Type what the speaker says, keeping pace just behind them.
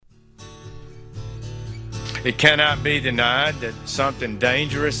It cannot be denied that something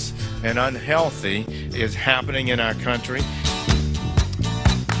dangerous and unhealthy is happening in our country.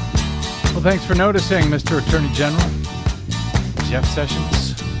 Well, thanks for noticing, Mr. Attorney General. Jeff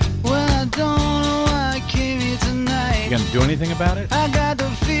Sessions. Well, I don't know why I came here tonight. You gonna do anything about it? I got the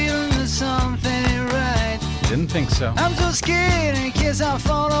feeling that something ain't right. Didn't think so. I'm so scared in case I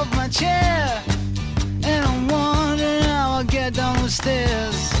fall off my chair. And I'm wondering how I'll get down the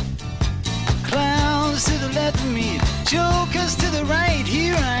stairs. Clowns to the left of me, jokers to the right.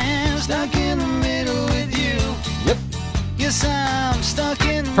 Here I am, stuck in the middle with you. Yep. Yes, I'm stuck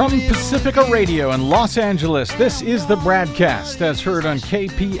in the From middle Pacifica with you. Radio in Los Angeles, this is the BradCast, as heard on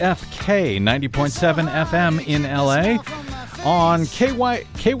KPFK 90.7 FM in LA, on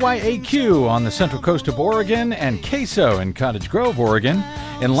KYAQ on the Central Coast of Oregon, and Queso in Cottage Grove, Oregon,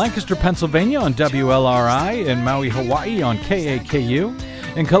 in Lancaster, Pennsylvania on WLRI, in Maui, Hawaii on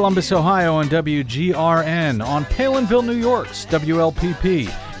KAKU, in Columbus, Ohio on WGRN, on Palinville, New York's WLPP,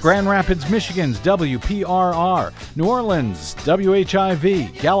 Grand Rapids, Michigan's WPRR, New Orleans,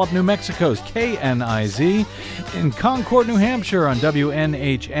 WHIV, Gallup, New Mexico's KNIZ, in Concord, New Hampshire on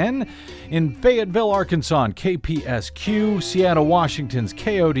WNHN, in Fayetteville, Arkansas on KPSQ, Seattle, Washington's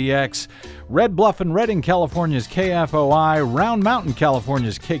KODX, Red Bluff and Redding, California's KFOI, Round Mountain,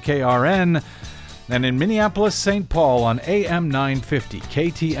 California's KKRN, and in Minneapolis, St. Paul on AM 950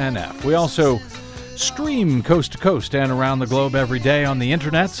 KTNF. We also stream coast to coast and around the globe every day on the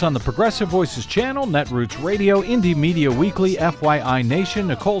internets, on the Progressive Voices channel, Netroots Radio, Indie Media Weekly, FYI Nation,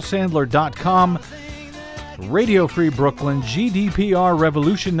 NicoleSandler.com, Radio Free Brooklyn, GDPR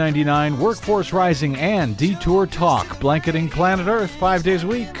Revolution 99, Workforce Rising, and Detour Talk, blanketing planet Earth 5 days a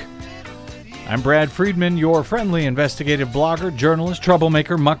week. I'm Brad Friedman, your friendly investigative blogger, journalist,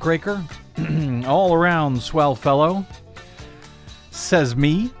 troublemaker, muckraker, all around swell fellow. Says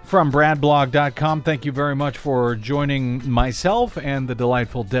me from bradblog.com. Thank you very much for joining myself and the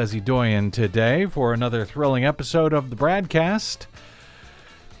delightful Desi Doyen today for another thrilling episode of the BradCast.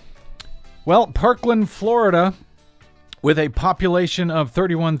 Well, Parkland, Florida, with a population of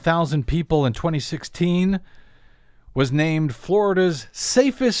 31,000 people in 2016, was named Florida's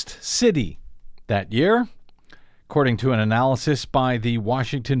safest city that year, according to an analysis by the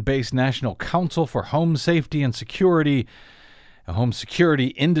Washington-based National Council for Home Safety and Security, a home security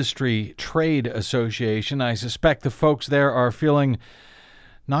industry trade association. I suspect the folks there are feeling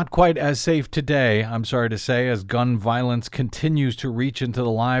not quite as safe today, I'm sorry to say, as gun violence continues to reach into the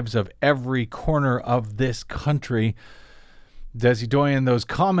lives of every corner of this country. Desi Doyen, those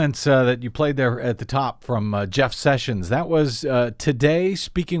comments that you played there at the top from Jeff Sessions, that was today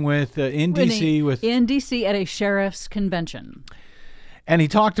speaking with in D.C. In D.C. at a sheriff's convention. And he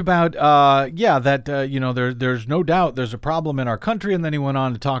talked about, there's no doubt there's a problem in our country. And then he went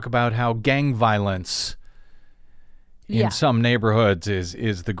on to talk about how gang violence in some neighborhoods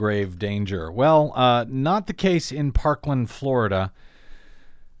is the grave danger. Well, not the case in Parkland, Florida.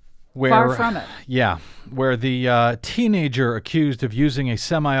 Far from it. Yeah, where the teenager accused of using a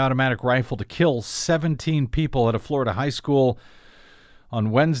semi-automatic rifle to kill 17 people at a Florida high school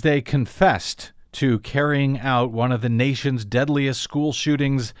on Wednesday confessed to carrying out one of the nation's deadliest school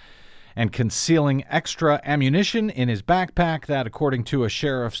shootings and concealing extra ammunition in his backpack. That, according to a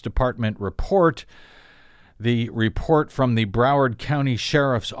sheriff's department report. The report from the Broward County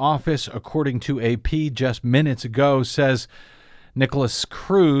Sheriff's Office, according to AP just minutes ago, says Nicholas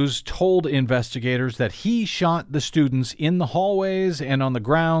Cruz told investigators that he shot the students in the hallways and on the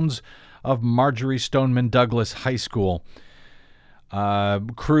grounds of Marjorie Stoneman Douglas High School.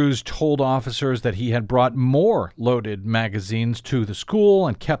 Cruz told officers that he had brought more loaded magazines to the school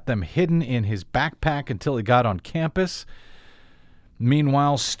and kept them hidden in his backpack until he got on campus.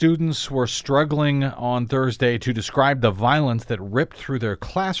 Meanwhile, students were struggling on Thursday to describe the violence that ripped through their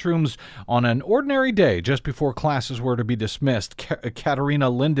classrooms on an ordinary day just before classes were to be dismissed. Katarina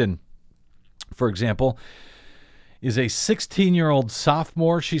Linden, for example, is a 16-year-old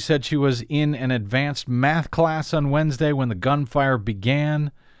sophomore. She said she was in an advanced math class on Wednesday when the gunfire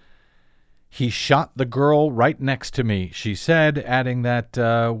began. He shot the girl right next to me, she said, adding that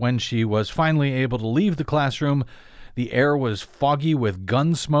when she was finally able to leave the classroom, the air was foggy with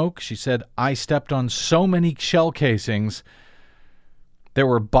gun smoke. She said, I stepped on so many shell casings. There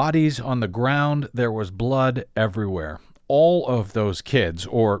were bodies on the ground. There was blood everywhere. All of those kids,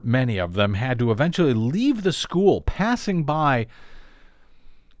 or many of them, had to eventually leave the school, passing by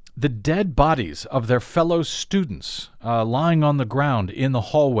the dead bodies of their fellow students lying on the ground in the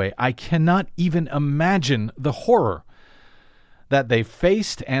hallway. I cannot even imagine the horror that they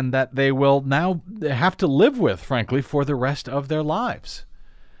faced and that they will now have to live with, frankly, for the rest of their lives.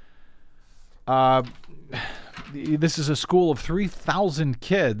 this is a school of 3,000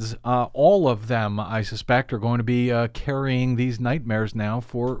 kids. All of them, I suspect, are going to be carrying these nightmares now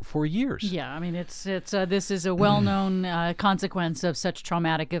for years. Yeah, I mean, it's this is a well-known consequence of such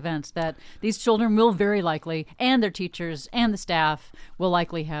traumatic events that these children will very likely, and their teachers and the staff will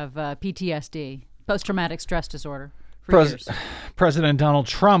likely have PTSD, post-traumatic stress disorder, for years. President Donald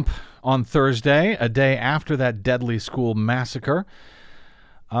Trump on Thursday, a day after that deadly school massacre,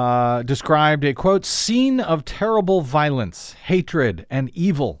 described a, quote, scene of terrible violence, hatred, and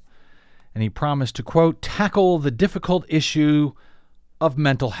evil. And he promised to, quote, tackle the difficult issue of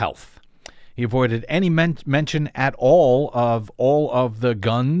mental health. He avoided any mention at all of the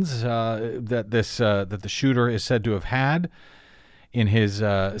guns that the shooter is said to have had in his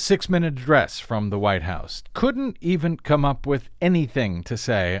 6-minute address from the White House. Couldn't even come up with anything to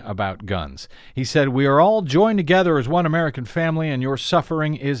say about guns. He said, "We are all joined together as one American family, and your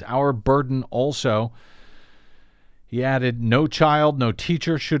suffering is our burden also." He added, "No child, no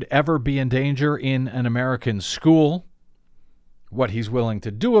teacher should ever be in danger in an American school." What he's willing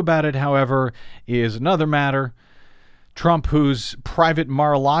to do about it, however, is another matter. Trump, whose private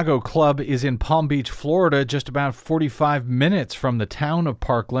Mar-a-Lago club is in Palm Beach, Florida, just about 45 minutes from the town of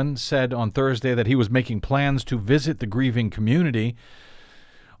Parkland, said on Thursday that he was making plans to visit the grieving community.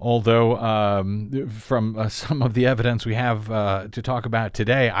 Although, from some of the evidence we have to talk about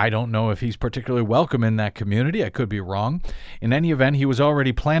today, I don't know if he's particularly welcome in that community. I could be wrong. In any event, he was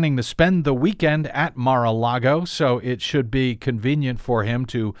already planning to spend the weekend at Mar-a-Lago, so it should be convenient for him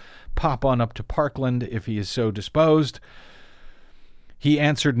to pop on up to Parkland if he is so disposed. He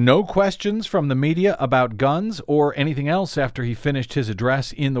answered no questions from the media about guns or anything else after he finished his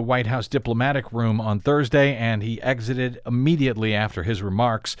address in the White House diplomatic room on Thursday, and he exited immediately after his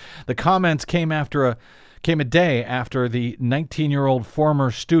remarks. The comments came a day after the 19-year-old former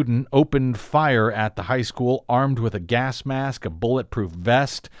student opened fire at the high school armed with a gas mask, a bulletproof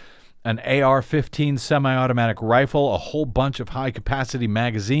vest, an AR-15 semi-automatic rifle, a whole bunch of high-capacity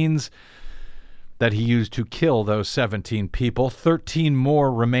magazines that he used to kill those 17 people. 13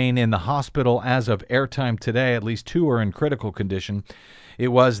 more remain in the hospital as of airtime today. At least 2 are in critical condition. It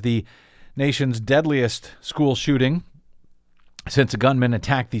was the nation's deadliest school shooting since a gunman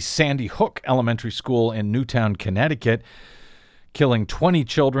attacked the Sandy Hook Elementary School in Newtown, Connecticut, killing 20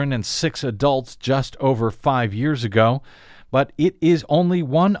 children and 6 adults just over 5 years ago. But it is only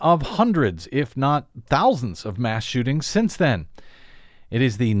one of hundreds, if not thousands, of mass shootings since then. It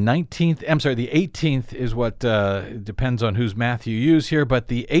is the 18th is what depends on whose math you use here, but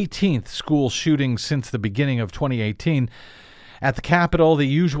the 18th school shooting since the beginning of 2018. At the Capitol, the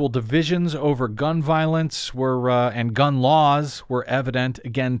usual divisions over gun violence and gun laws were evident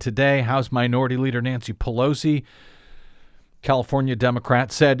again today. House Minority Leader Nancy Pelosi, California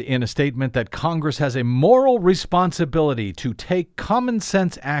Democrat, said in a statement that Congress has a moral responsibility to take common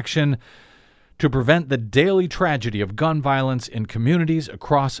sense action to prevent the daily tragedy of gun violence in communities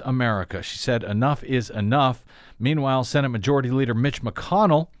across America. She said enough is enough. Meanwhile, Senate Majority Leader Mitch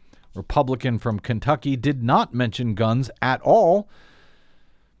McConnell, Republican from Kentucky, did not mention guns at all.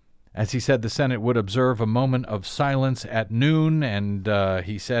 As he said, the Senate would observe a moment of silence at noon, and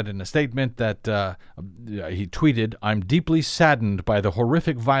he said in a statement that he tweeted, "I'm deeply saddened by the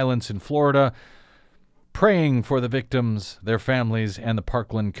horrific violence in Florida, praying for the victims, their families, and the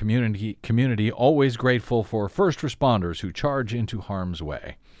Parkland community, always grateful for first responders who charge into harm's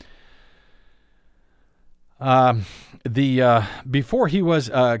way." Before he was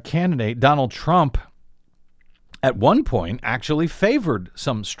a candidate, Donald Trump at one point actually favored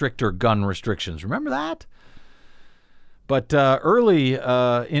some stricter gun restrictions. Remember that? But early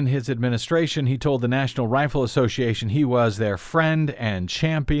in his administration, he told the National Rifle Association he was their friend and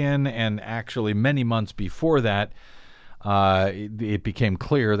champion, and actually many months before that, it became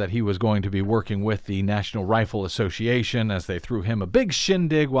clear that he was going to be working with the National Rifle Association as they threw him a big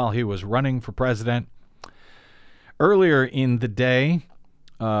shindig while he was running for president. Earlier in the day,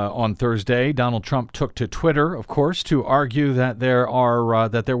 on Thursday, Donald Trump took to Twitter, of course, to argue that there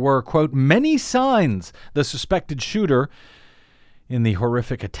were, quote, many signs the suspected shooter in the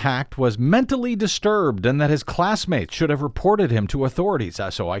horrific attack was mentally disturbed and that his classmates should have reported him to authorities.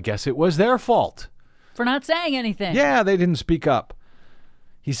 So I guess it was their fault for not saying anything. Yeah, they didn't speak up.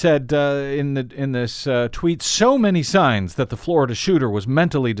 He said in this tweet, so many signs that the Florida shooter was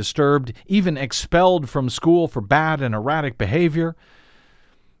mentally disturbed, even expelled from school for bad and erratic behavior,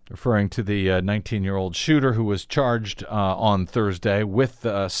 referring to the 19-year-old shooter who was charged on Thursday with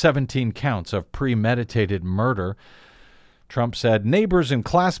 17 counts of premeditated murder. Trump said neighbors and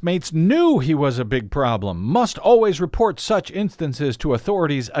classmates knew he was a big problem, must always report such instances to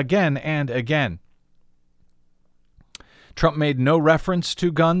authorities again and again. Trump made no reference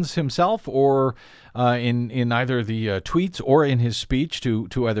to guns himself or in either the tweets or in his speech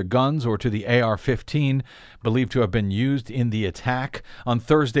to either guns or to the AR-15 believed to have been used in the attack. On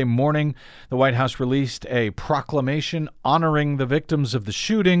Thursday morning, the White House released a proclamation honoring the victims of the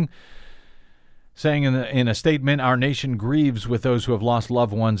shooting, saying in a statement, "Our nation grieves with those who have lost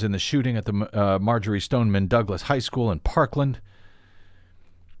loved ones in the shooting at the Marjorie Stoneman Douglas High School in Parkland."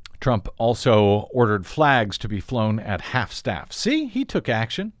 Trump also ordered flags to be flown at half-staff. See, he took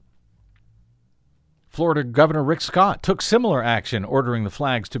action. Florida Governor Rick Scott took similar action, ordering the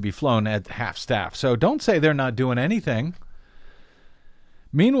flags to be flown at half-staff. So don't say they're not doing anything.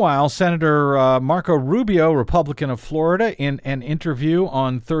 Meanwhile, Senator Marco Rubio, Republican of Florida, in an interview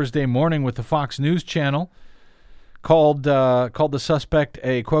on Thursday morning with the Fox News Channel, called the suspect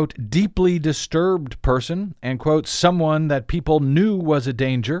a, quote, deeply disturbed person and, quote, someone that people knew was a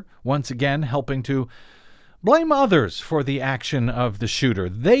danger, once again helping to blame others for the action of the shooter.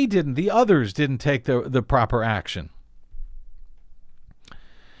 The others didn't take the proper action.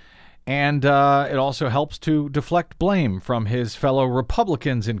 And it also helps to deflect blame from his fellow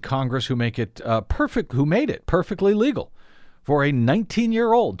Republicans in Congress who made it perfectly legal for a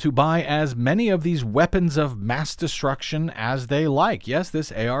 19-year-old to buy as many of these weapons of mass destruction as they like. Yes,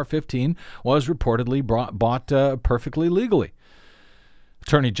 this AR-15 was reportedly bought perfectly legally.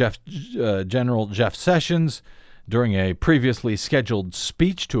 Attorney General Jeff Sessions, during a previously scheduled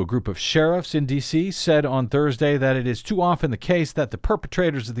speech to a group of sheriffs in D.C., said on Thursday that it is too often the case that the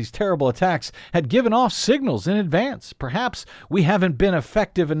perpetrators of these terrible attacks had given off signals in advance. Perhaps we haven't been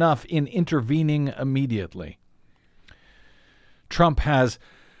effective enough in intervening immediately. Trump has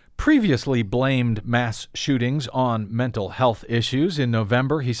previously blamed mass shootings on mental health issues. In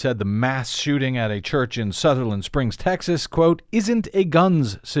November, he said the mass shooting at a church in Sutherland Springs, Texas, quote, isn't a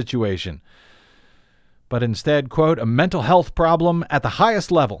guns situation, but instead, quote, a mental health problem at the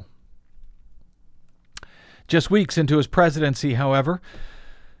highest level. Just weeks into his presidency, however,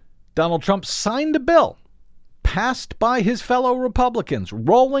 Donald Trump signed a bill passed by his fellow Republicans,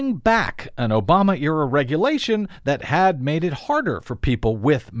 rolling back an Obama-era regulation that had made it harder for people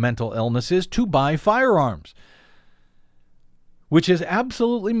with mental illnesses to buy firearms, which is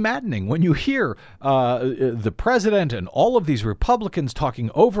absolutely maddening when you hear the president and all of these Republicans talking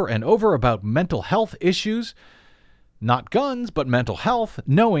over and over about mental health issues, not guns, but mental health,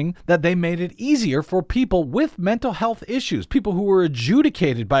 knowing that they made it easier for people with mental health issues, people who were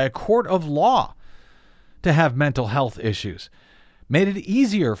adjudicated by a court of law to have mental health issues, made it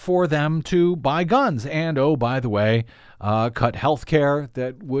easier for them to buy guns and, oh, by the way, cut health care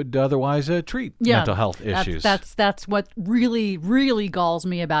that would otherwise treat mental health issues. That's what really, really galls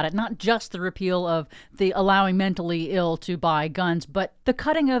me about it. Not just the repeal of the allowing mentally ill to buy guns, but the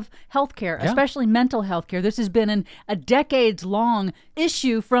cutting of health care, especially mental health care. This has been a decades-long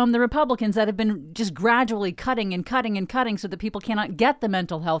issue from the Republicans that have been just gradually cutting and cutting and cutting so that people cannot get the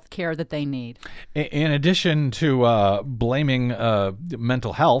mental health care that they need. In addition to blaming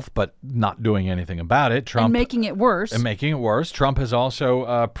mental health, but not doing anything about it, Trump... And making it worse. Trump has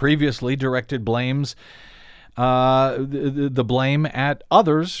also previously directed blames, the blame at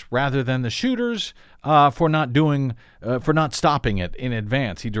others rather than the shooters for not stopping it in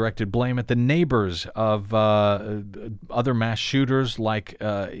advance. He directed blame at the neighbors of other mass shooters, like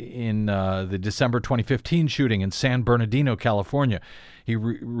in the December 2015 shooting in San Bernardino, California. He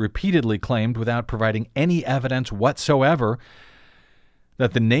repeatedly claimed, without providing any evidence whatsoever,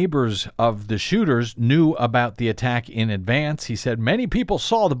 that the neighbors of the shooters knew about the attack in advance. He said many people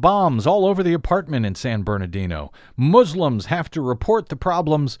saw the bombs all over the apartment in San Bernardino. Muslims have to report the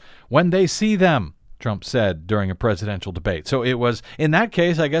problems when they see them, Trump said during a presidential debate. So it was, in that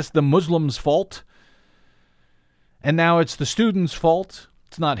case, I guess, the Muslims' fault. And now it's the students' fault.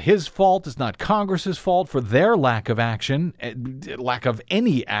 It's not his fault. It's not Congress's fault for their lack of action, lack of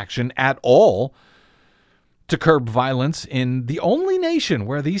any action at all, to curb violence in the only nation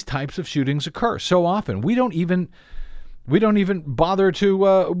where these types of shootings occur so often. We don't even bother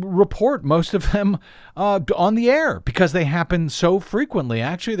to report most of them on the air because they happen so frequently.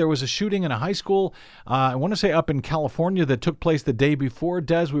 Actually, there was a shooting in a high school, I want to say up in California, that took place the day before.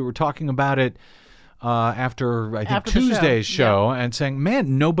 Des, we were talking about it after Tuesday's show, and saying,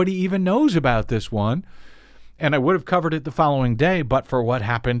 man, nobody even knows about this one. And I would have covered it the following day, but for what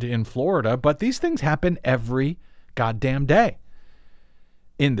happened in Florida. But these things happen every goddamn day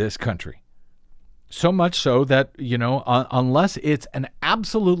in this country. So much so that, unless it's an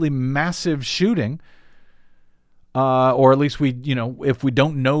absolutely massive shooting or at least if we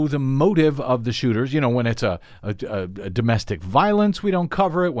don't know the motive of the shooters, when it's a domestic violence, we don't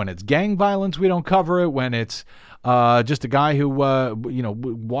cover it. When it's gang violence, we don't cover it. When it's just a guy who,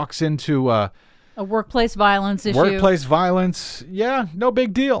 walks into a workplace violence issue. Workplace violence, yeah, no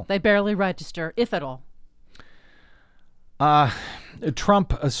big deal. They barely register, if at all.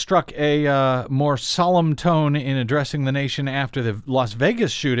 Trump struck a more solemn tone in addressing the nation after the Las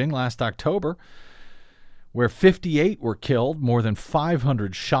Vegas shooting last October, where 58 were killed, more than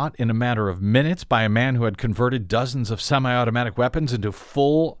 500 shot in a matter of minutes by a man who had converted dozens of semi-automatic weapons into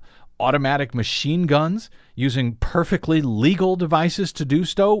full automatic machine guns using perfectly legal devices to do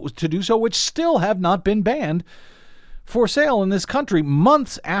so, which still have not been banned for sale in this country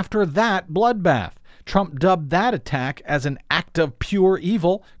months after that bloodbath. Trump dubbed that attack as an act of pure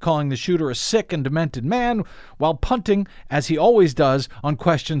evil, calling the shooter a sick and demented man, while punting, as he always does, on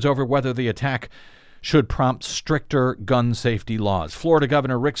questions over whether the attack should prompt stricter gun safety laws. Florida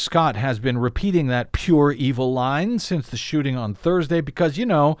Governor Rick Scott has been repeating that pure evil line since the shooting on Thursday because,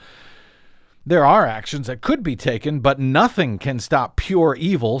 there are actions that could be taken, but nothing can stop pure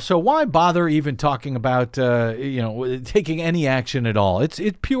evil. So why bother even talking about, taking any action at all? It's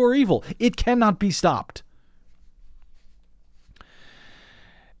pure evil. It cannot be stopped.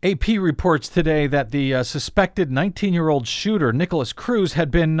 AP reports today that the suspected 19-year-old shooter, Nicholas Cruz,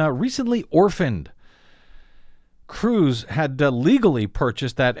 had been recently orphaned. Cruz had legally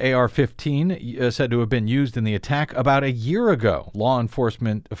purchased that AR-15 said to have been used in the attack about a year ago. Law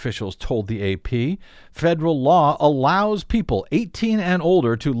enforcement officials told the AP federal law allows people 18 and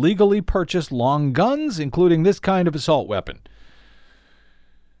older to legally purchase long guns, including this kind of assault weapon.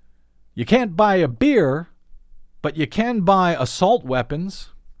 You can't buy a beer, but you can buy assault weapons.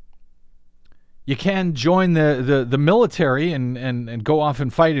 You can join the military and go off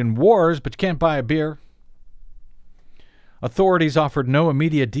and fight in wars, but you can't buy a beer. Authorities offered no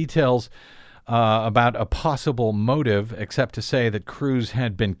immediate details about a possible motive, except to say that Cruz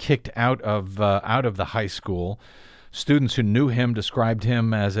had been kicked out of the high school. Students who knew him described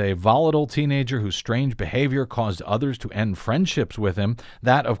him as a volatile teenager whose strange behavior caused others to end friendships with him.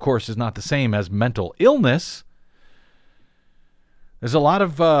 That, of course, is not the same as mental illness. There's a lot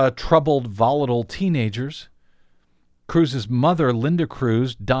of troubled, volatile teenagers. Cruz's mother, Linda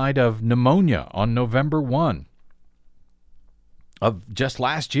Cruz, died of pneumonia on November 1. Of just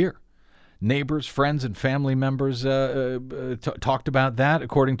last year. Neighbors, friends, and family members talked about that.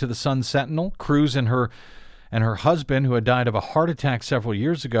 According to the Sun Sentinel, Cruz and her husband, who had died of a heart attack several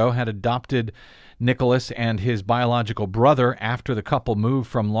years ago, had adopted Nicholas and his biological brother after the couple moved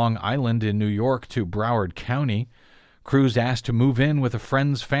from Long Island in New York to Broward County. Cruz asked to move in with a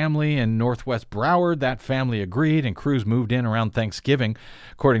friend's family in Northwest Broward. That family agreed, and Cruz moved in around Thanksgiving.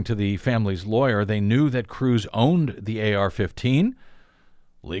 According to the family's lawyer, they knew that Cruz owned the AR-15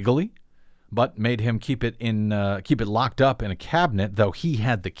 legally, but made him keep it locked up in a cabinet, though he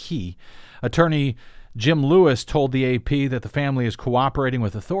had the key. Attorney Jim Lewis told the AP that the family is cooperating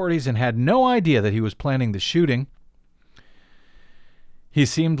with authorities and had no idea that he was planning the shooting. He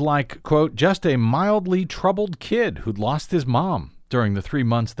seemed like, quote, just a mildly troubled kid who'd lost his mom during the 3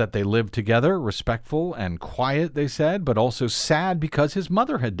 months that they lived together. Respectful and quiet, they said, but also sad because his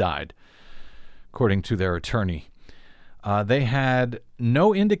mother had died, according to their attorney. They had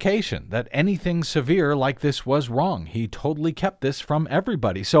no indication that anything severe like this was wrong. He totally kept this from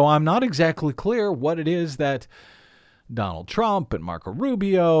everybody. So I'm not exactly clear what it is that Donald Trump and Marco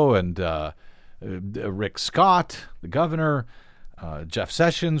Rubio and Rick Scott, the governor, Jeff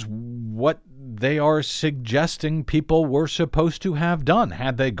Sessions, what they are suggesting people were supposed to have done.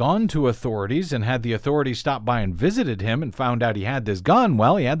 Had they gone to authorities and had the authorities stopped by and visited him and found out he had this gun,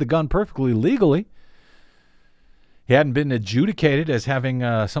 well, he had the gun perfectly legally. He hadn't been adjudicated as having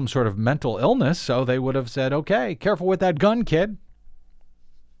some sort of mental illness, so they would have said, okay, careful with that gun, kid.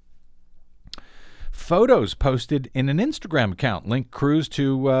 Photos posted in an Instagram account linked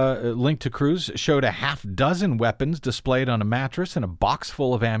to Cruz showed a half dozen weapons displayed on a mattress and a box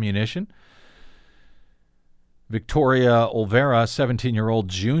full of ammunition. Victoria Olvera, 17-year-old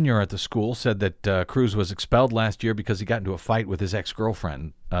junior at the school, said that Cruz was expelled last year because he got into a fight with his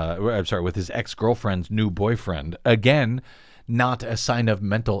ex-girlfriend. With his ex-girlfriend's new boyfriend. Again, not a sign of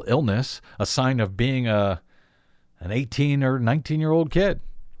mental illness, a sign of being an 18 or 19-year-old kid.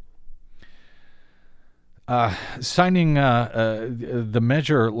 Signing the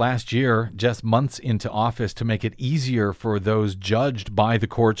measure last year, just months into office, to make it easier for those judged by the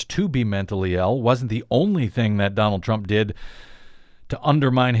courts to be mentally ill wasn't the only thing that Donald Trump did to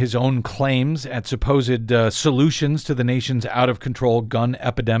undermine his own claims at supposed solutions to the nation's out-of-control gun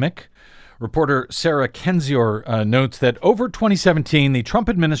epidemic. Reporter Sarah Kendzior notes that over 2017, the Trump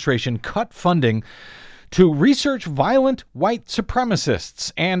administration cut funding to research violent white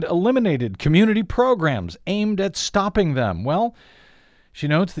supremacists and eliminated community programs aimed at stopping them. Well, she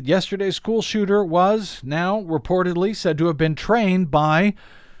notes that yesterday's school shooter was now reportedly said to have been trained by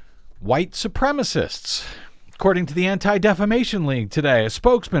white supremacists. According to the Anti-Defamation League today, a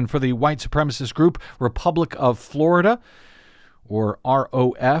spokesman for the white supremacist group Republic of Florida, or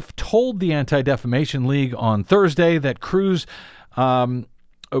ROF, told the Anti-Defamation League on Thursday that Cruz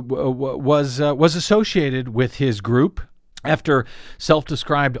was associated with his group after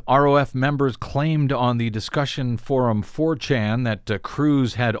self-described ROF members claimed on the discussion forum 4chan that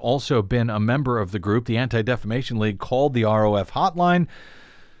Cruz had also been a member of the group. The Anti-Defamation League called the ROF hotline,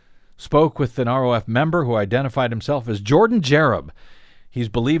 spoke with an ROF member who identified himself as Jordan Jareb. He's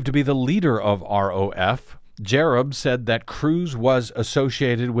believed to be the leader of ROF. Jareb said that Cruz was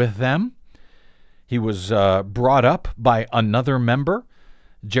associated with them. He was brought up by another member.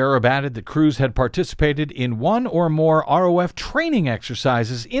 Jareb added that Cruz had participated in one or more ROF training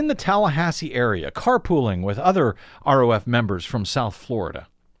exercises in the Tallahassee area, carpooling with other ROF members from South Florida.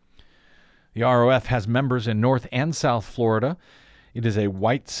 The ROF has members in North and South Florida. It is a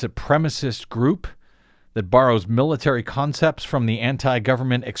white supremacist group that borrows military concepts from the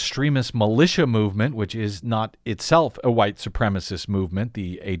anti-government extremist militia movement, which is not itself a white supremacist movement,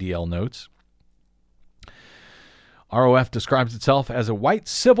 the ADL notes. ROF describes itself as a white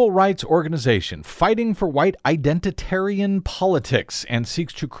civil rights organization fighting for white identitarian politics and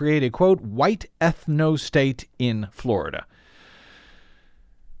seeks to create a, quote, white ethno-state in Florida.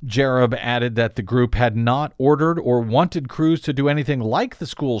 Jareb added that the group had not ordered or wanted Cruz to do anything like the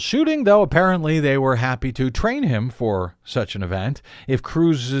school shooting, though apparently they were happy to train him for such an event. If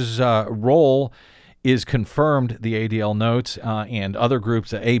Cruz's role is confirmed, the ADL notes, and other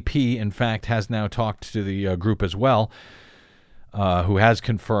groups, AP, in fact, has now talked to the group as well, who has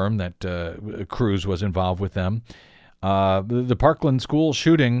confirmed that Cruz was involved with them. The Parkland school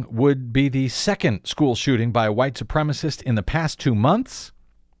shooting would be the second school shooting by a white supremacist in the past 2 months.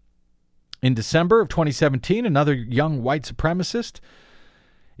 In December of 2017, another young white supremacist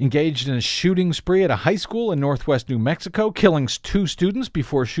engaged in a shooting spree at a high school in northwest New Mexico, killing 2 students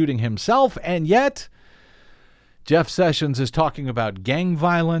before shooting himself. And yet, Jeff Sessions is talking about gang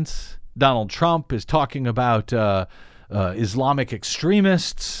violence. Donald Trump is talking about Islamic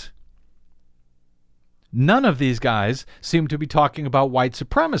extremists. None of these guys seem to be talking about white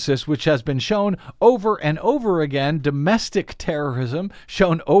supremacists, which has been shown over and over again, domestic terrorism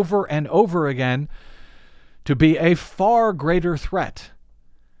shown over and over again to be a far greater threat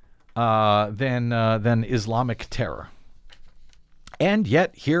than Islamic terror. And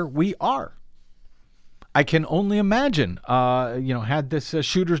yet here we are. I can only imagine, had this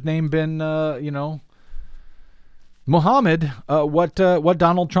shooter's name been, Muhammad, what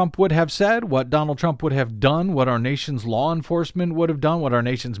Donald Trump would have said, what Donald Trump would have done, what our nation's law enforcement would have done, what our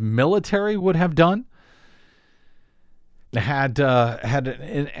nation's military would have done. Had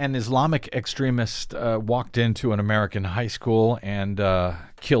an Islamic extremist walked into an American high school and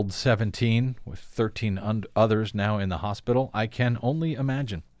killed 17, with 13 others now in the hospital, I can only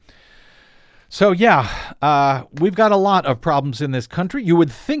imagine. So, we've got a lot of problems in this country. You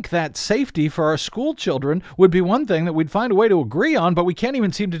would think that safety for our school children would be one thing that we'd find a way to agree on, but we can't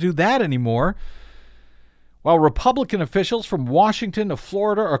even seem to do that anymore. While Republican officials from Washington to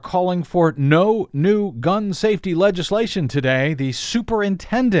Florida are calling for no new gun safety legislation today, the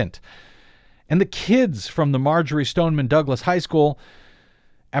superintendent and the kids from the Marjorie Stoneman Douglas High School,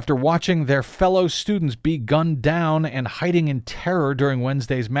 after watching their fellow students be gunned down and hiding in terror during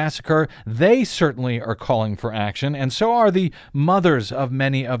Wednesday's massacre, they certainly are calling for action, and so are the mothers of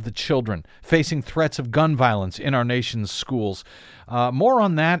many of the children facing threats of gun violence in our nation's schools. More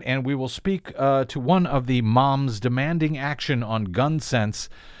on that, and we will speak to one of the moms demanding action on gun sense.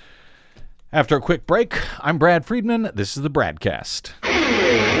 After a quick break, I'm Brad Friedman. This is the BradCast.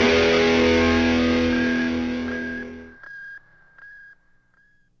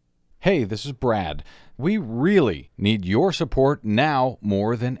 Hey, this is Brad. We really need your support now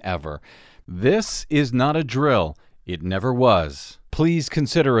more than ever. This is not a drill. It never was. Please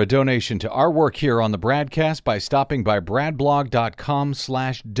consider a donation to our work here on the BradCast by stopping by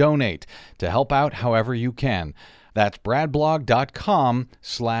bradblog.com/donate to help out however you can. That's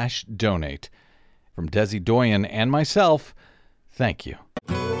bradblog.com/donate. From Desi Doyen and myself, thank you.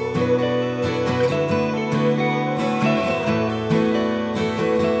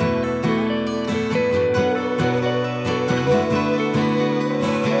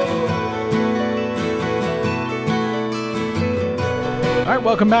 All right,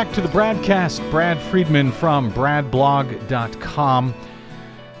 welcome back to the BradCast. Brad Friedman from bradblog.com.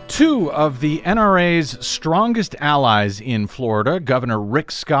 Two of the NRA's strongest allies in Florida, Governor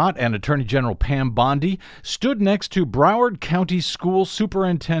Rick Scott and Attorney General Pam Bondi, stood next to Broward County School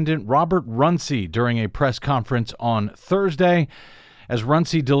Superintendent Robert Runcie during a press conference on Thursday, as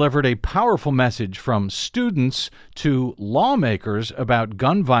Runcie delivered a powerful message from students to lawmakers about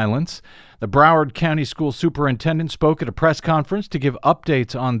gun violence. The Broward County School Superintendent spoke at a press conference to give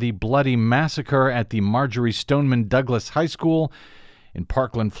updates on the bloody massacre at the Marjorie Stoneman Douglas High School in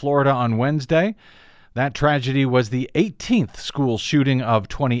Parkland, Florida on Wednesday. That tragedy was the 18th school shooting of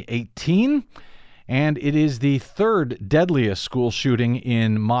 2018, and it is the third deadliest school shooting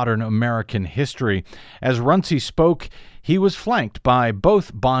in modern American history. As Runcie spoke, he was flanked by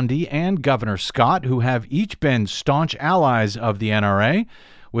both Bondi and Governor Scott, who have each been staunch allies of the NRA,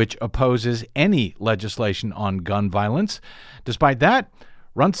 which opposes any legislation on gun violence. Despite that,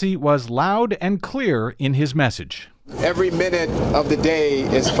 Runcie was loud and clear in his message. Every minute of the day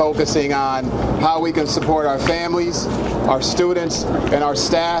is focusing on how we can support our families, our students, and our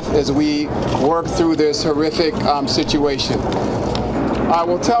staff as we work through this horrific situation. I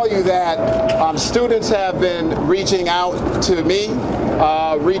will tell you that students have been reaching out to me,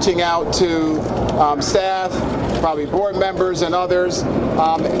 reaching out to staff, probably board members and others,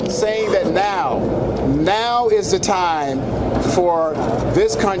 saying that now is the time for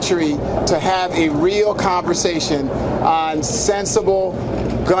this country to have a real conversation on sensible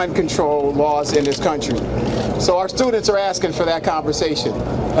gun control laws in this country. So our students are asking for that conversation.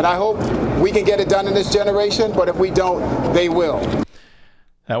 And I hope we can get it done in this generation, but if we don't, they will.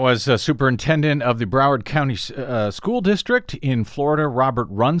 That was Superintendent of the Broward County School District in Florida, Robert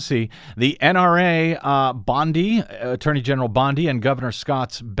Runcie. The NRA, Bondi, Attorney General Bondi, and Governor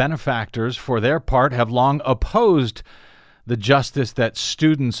Scott's benefactors, for their part, have long opposed the justice that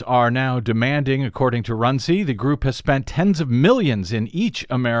students are now demanding. According to Runcie, the group has spent tens of millions in each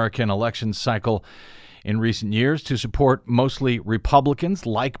American election cycle in recent years to support mostly Republicans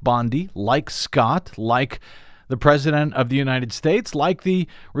like Bondi, like Scott, like the President of the United States, like the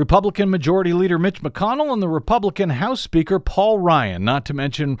Republican Majority Leader Mitch McConnell and the Republican House Speaker Paul Ryan, not to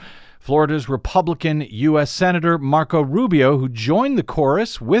mention Florida's Republican U.S. Senator Marco Rubio, who joined the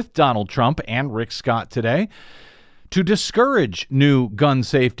chorus with Donald Trump and Rick Scott today to discourage new gun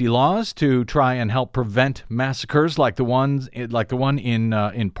safety laws to try and help prevent massacres like the one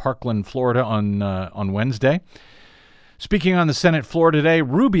in Parkland, Florida on Wednesday. Speaking on the Senate floor today,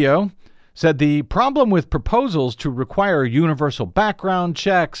 Rubio said the problem with proposals to require universal background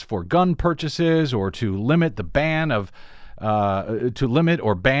checks for gun purchases or to limit or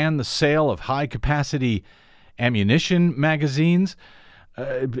ban the sale of high-capacity ammunition magazines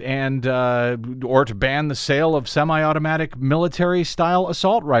or to ban the sale of semi-automatic military-style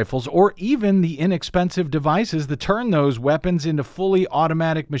assault rifles, or even the inexpensive devices that turn those weapons into fully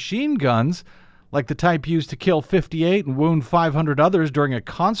automatic machine guns, like the type used to kill 58 and wound 500 others during a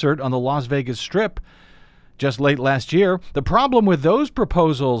concert on the Las Vegas Strip just late last year. The problem with those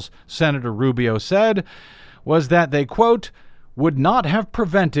proposals, Senator Rubio said, was that they, quote, would not have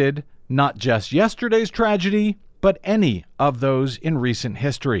prevented not just yesterday's tragedy, but any of those in recent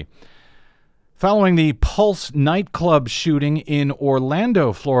history. Following the Pulse nightclub shooting in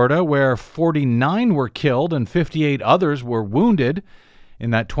Orlando, Florida, where 49 were killed and 58 others were wounded in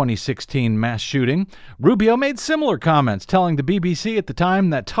that 2016 mass shooting, Rubio made similar comments, telling the BBC at the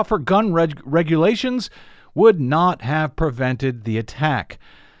time that tougher gun regulations would not have prevented the attack.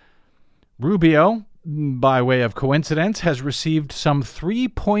 Rubio, by way of coincidence, has received some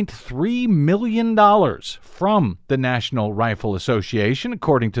 $3.3 million from the National Rifle Association,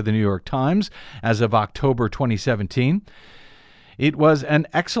 according to the New York Times, as of October 2017. It was an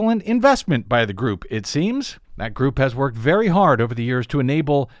excellent investment by the group, it seems. That group has worked very hard over the years to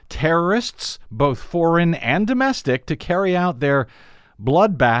enable terrorists, both foreign and domestic, to carry out their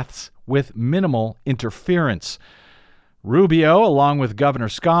bloodbaths with minimal interference. Rubio, along with Governor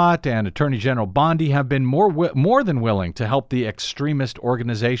Scott and Attorney General Bondi, have been more than willing to help the extremist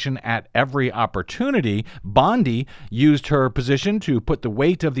organization at every opportunity. Bondi used her position to put the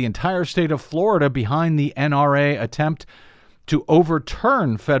weight of the entire state of Florida behind the NRA attempt to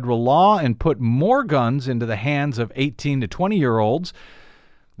overturn federal law and put more guns into the hands of 18 to 20-year-olds.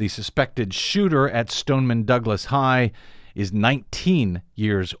 The suspected shooter at Stoneman Douglas High is 19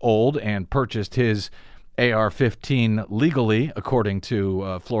 years old and purchased his AR-15 legally, according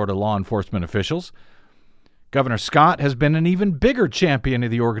to Florida law enforcement officials. Governor Scott has been an even bigger champion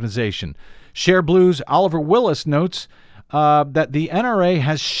of the organization. Share Blue's Oliver Willis notes that the NRA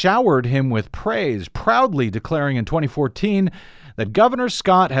has showered him with praise, proudly declaring in 2014 that Governor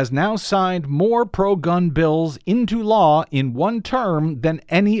Scott has now signed more pro-gun bills into law in one term than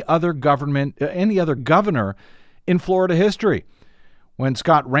any other governor in Florida history. When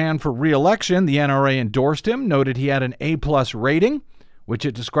Scott ran for re-election, the NRA endorsed him, noted he had an A-plus rating, which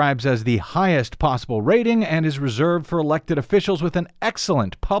it describes as the highest possible rating and is reserved for elected officials with an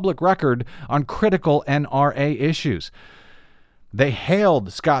excellent public record on critical NRA issues. They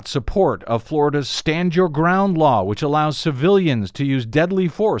hailed Scott's support of Florida's Stand Your Ground law, which allows civilians to use deadly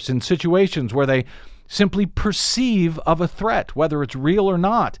force in situations where they simply perceive of a threat, whether it's real or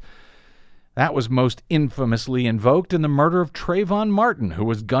not. That was most infamously invoked in the murder of Trayvon Martin, who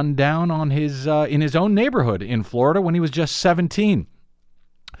was gunned down on in his own neighborhood in Florida when he was just 17.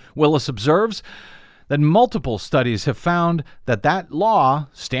 Willis observes that multiple studies have found that law,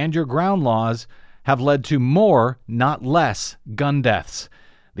 Stand Your Ground laws, have led to more, not less, gun deaths.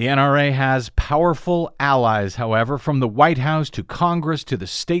 The NRA has powerful allies, however, from the White House to Congress to the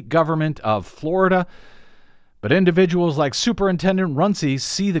state government of Florida. But individuals like Superintendent Runcie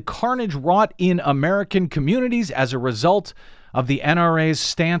see the carnage wrought in American communities as a result of the NRA's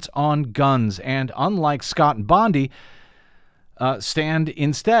stance on guns. And unlike Scott and Bondi, stand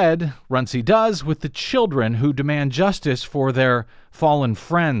instead, Runcie does, with the children who demand justice for their fallen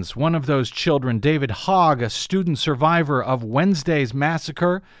friends. One of those children, David Hogg, a student survivor of Wednesday's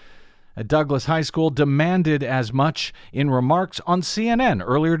massacre at Douglas High School, demanded as much in remarks on CNN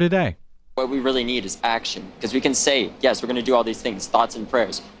earlier today. What we really need is action, because we can say, yes, we're going to do all these things, thoughts and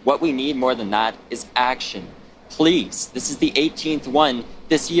prayers. What we need more than that is action. Please, this is the 18th one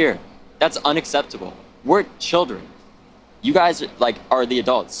this year. That's unacceptable. We're children. You guys are the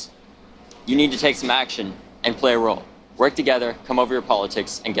adults. You need to take some action and play a role. Work together, come over your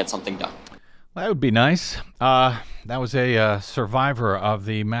politics, and get something done. Well, that would be nice. That was a survivor of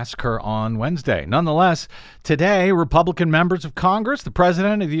the massacre on Wednesday. Nonetheless, today, Republican members of Congress, the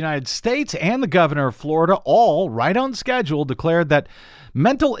President of the United States, and the Governor of Florida, all right on schedule, declared that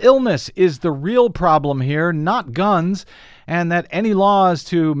mental illness is the real problem here, not guns, and that any laws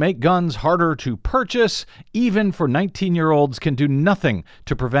to make guns harder to purchase, even for 19-year-olds, can do nothing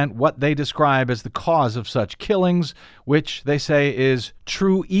to prevent what they describe as the cause of such killings, which they say is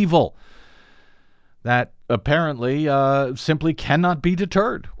true evil that apparently simply cannot be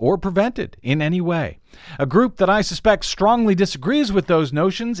deterred or prevented in any way. A group that I suspect strongly disagrees with those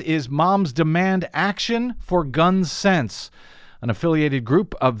notions is Moms Demand Action for Gun Sense, an affiliated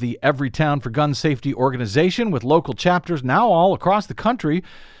group of the Everytown for Gun Safety organization with local chapters now all across the country.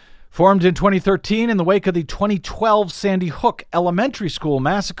 Formed in 2013 in the wake of the 2012 Sandy Hook Elementary School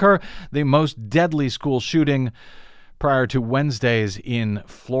massacre, the most deadly school shooting prior to Wednesday's in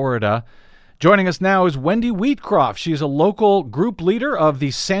Florida. Joining us now is Wendy Wheatcroft. She is a local group leader of the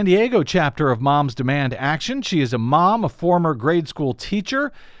San Diego chapter of Moms Demand Action. She is a mom, a former grade school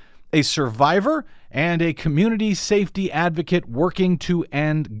teacher, a survivor, and a community safety advocate working to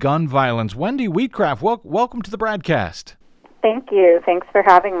end gun violence. Wendy Wheatcroft, welcome to the BradCast. Thank you. Thanks for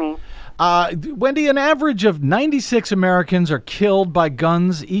having me. Wendy, an average of 96 Americans are killed by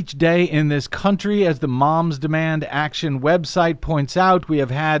guns each day in this country. As the Moms Demand Action website points out, we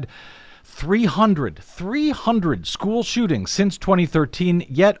have had 300 school shootings since 2013,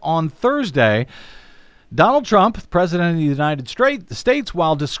 yet on Thursday, Donald Trump, President of the United States,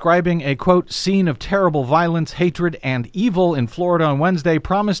 while describing a, quote, scene of terrible violence, hatred, and evil in Florida on Wednesday,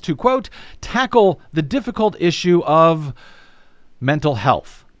 promised to, quote, tackle the difficult issue of mental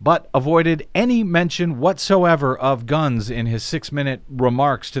health, but avoided any mention whatsoever of guns in his 6-minute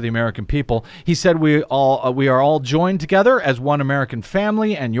remarks to the American people. He said, we are all joined together as one American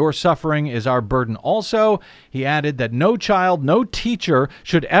family, and your suffering is our burden also. He added that no child, no teacher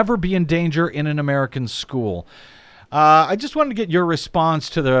should ever be in danger in an American school. I just wanted to get your response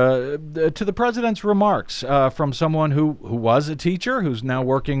to the president's remarks from someone who was a teacher, who's now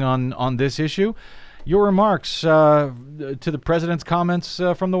working on this issue. Your remarks to the president's comments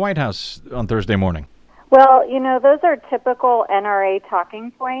from the White House on Thursday morning. Well, those are typical NRA talking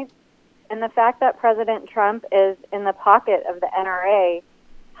points. And the fact that President Trump is in the pocket of the NRA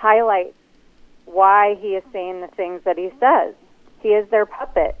highlights why he is saying the things that he says. He is their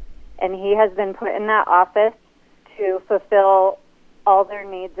puppet, and he has been put in that office to fulfill all their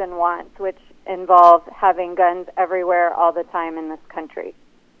needs and wants, which involve having guns everywhere all the time in this country.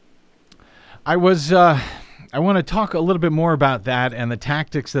 I want to talk a little bit more about that and the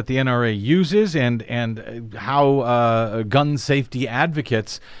tactics that the NRA uses and how gun safety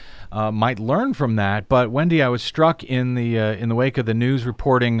advocates might learn from that. But Wendy, I was struck in the wake of the news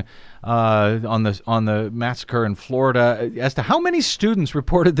reporting on the massacre in Florida as to how many students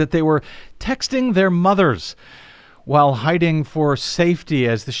reported that they were texting their mothers while hiding for safety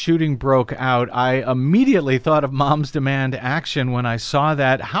as the shooting broke out. I immediately thought of Moms Demand Action when I saw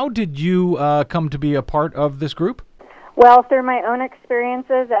that. How did you come to be a part of this group? Well, through my own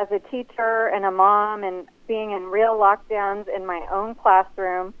experiences as a teacher and a mom and being in real lockdowns in my own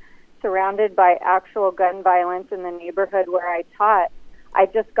classroom, surrounded by actual gun violence in the neighborhood where I taught, I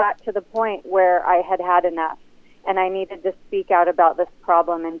just got to the point where I had had enough, and I needed to speak out about this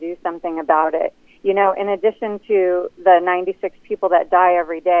problem and do something about it. You know, in addition to the 96 people that die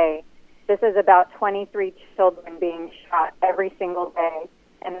every day, this is about 23 children being shot every single day,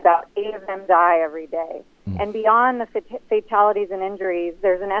 and about 8 of them die every day. And beyond the fatalities and injuries,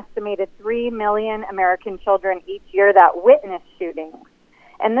 there's an estimated 3 million American children each year that witness shootings.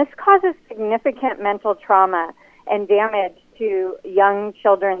 And this causes significant mental trauma and damage to young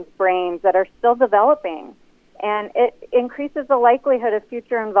children's brains that are still developing. And it increases the likelihood of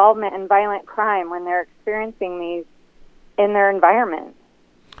future involvement in violent crime when they're experiencing these in their environment.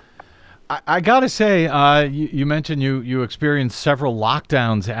 I got to say, you mentioned you experienced several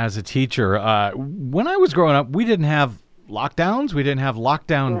lockdowns as a teacher. When I was growing up, we didn't have lockdowns. We didn't have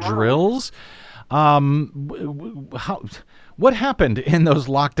lockdown drills. What happened in those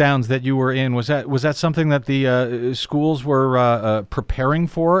lockdowns that you were in? Was that something that the schools were preparing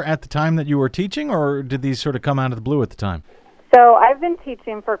for at the time that you were teaching, or did these sort of come out of the blue at the time? So I've been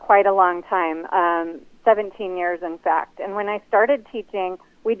teaching for quite a long time, 17 years in fact. And when I started teaching,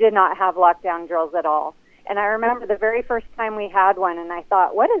 we did not have lockdown drills at all. And I remember the very first time we had one, and I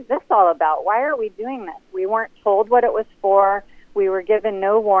thought, what is this all about? Why are we doing this? We weren't told what it was for. We were given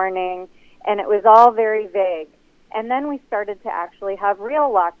no warning, and it was all very vague. And then we started to actually have real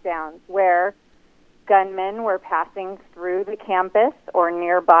lockdowns where gunmen were passing through the campus or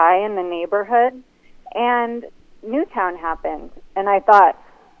nearby in the neighborhood, and Newtown happened. And I thought,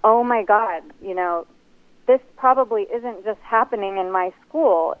 oh my God, you know, this probably isn't just happening in my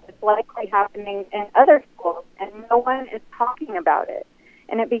school. It's likely happening in other schools, and no one is talking about it.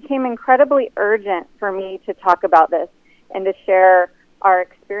 And it became incredibly urgent for me to talk about this and to share our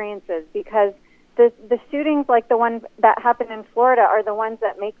experiences, because the shootings like the one that happened in Florida are the ones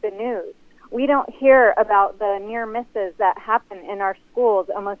that make the news. We don't hear about the near misses that happen in our schools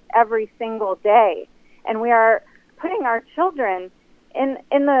almost every single day. And we are putting our children in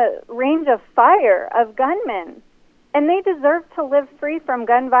the range of fire of gunmen. And they deserve to live free from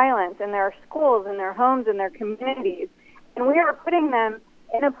gun violence in their schools, in their homes, in their communities. And we are putting them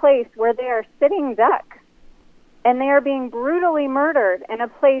in a place where they are sitting duck. And they are being brutally murdered in a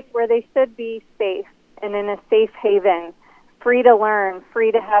place where they should be safe and in a safe haven, free to learn,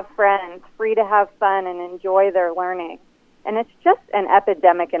 free to have friends, free to have fun and enjoy their learning. And it's just an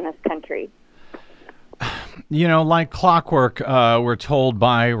epidemic in this country. You know, like clockwork, we're told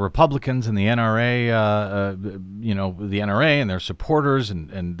by Republicans and the NRA, the NRA and their supporters,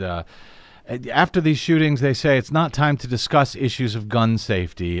 and after these shootings, they say it's not time to discuss issues of gun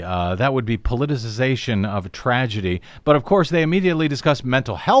safety. That would be politicization of a tragedy. But, of course, they immediately discuss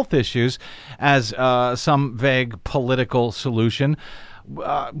mental health issues as some vague political solution.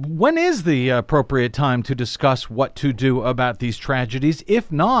 When is the appropriate time to discuss what to do about these tragedies,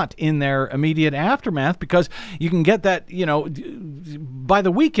 if not in their immediate aftermath? Because you can get that, by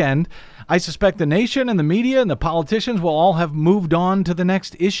the weekend, I suspect the nation and the media and the politicians will all have moved on to the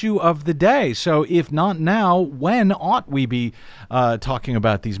next issue of the day. So if not now, when ought we be talking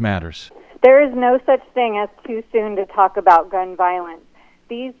about these matters? There is no such thing as too soon to talk about gun violence.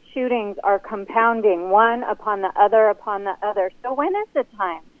 These shootings are compounding one upon the other upon the other. So when is the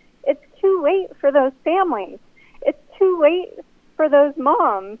time? It's too late for those families. It's too late for those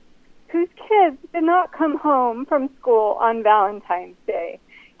moms whose kids did not come home from school on Valentine's Day.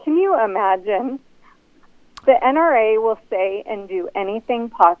 Can you imagine? The NRA will say and do anything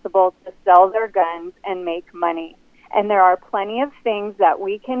possible to sell their guns and make money. And there are plenty of things that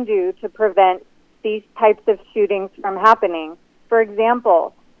we can do to prevent these types of shootings from happening. For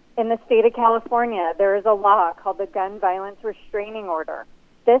example, in the state of California, there is a law called the Gun Violence Restraining Order.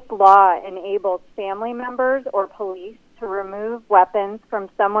 This law enables family members or police to remove weapons from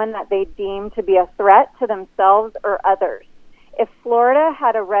someone that they deem to be a threat to themselves or others. If Florida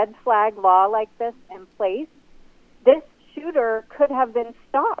had a red flag law like this in place, this shooter could have been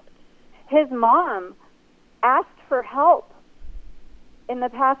stopped. His mom asked for help in the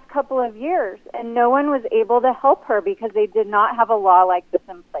past couple of years, and no one was able to help her because they did not have a law like this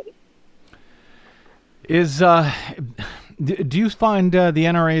in place. Do you find the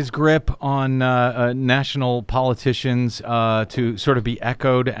NRA's grip on national politicians to sort of be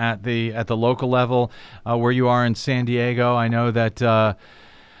echoed at the local level where you are in San Diego? I know that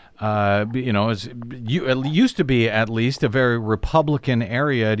it used to be at least a very Republican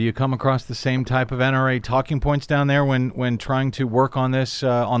area. Do you come across the same type of NRA talking points down there when trying to work on this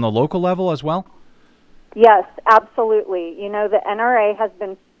on the local level as well? Yes, absolutely. The NRA has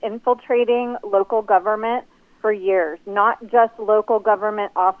been infiltrating local government for years, not just local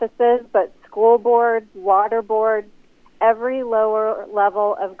government offices, but school boards, water boards, every lower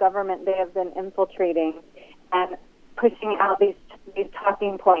level of government they have been infiltrating and pushing out these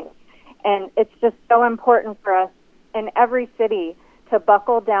talking points. And it's just so important for us in every city to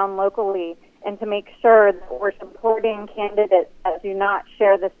buckle down locally and to make sure that we're supporting candidates that do not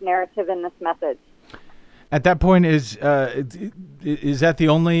share this narrative and this message. At that point, is that the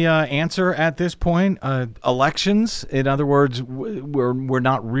only answer at this point? Elections? In other words, we're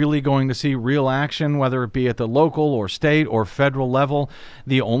not really going to see real action, whether it be at the local or state or federal level.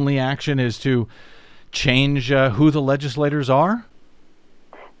 The only action is to change who the legislators are?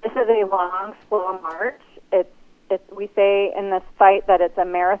 This is a long, slow march. We say in this fight that it's a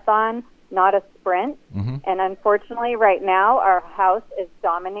marathon, not a sprint. Mm-hmm. And unfortunately, right now, our House is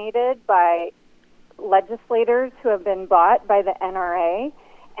dominated by legislators who have been bought by the NRA,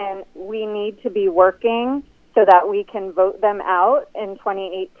 and we need to be working so that we can vote them out in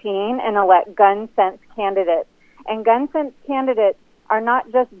 2018 and elect gun sense candidates. And gun sense candidates are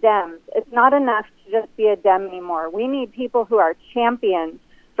not just Dems. It's not enough to just be a Dem anymore. We need people who are champions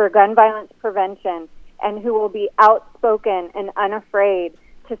for gun violence prevention and who will be outspoken and unafraid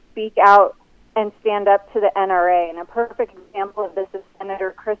to speak out and stand up to the NRA. And a perfect example of this is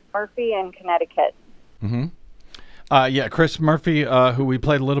Senator Chris Murphy in Connecticut. Mm-hmm. Chris Murphy, who we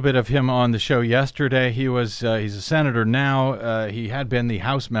played a little bit of him on the show yesterday. He's a senator now. He had been the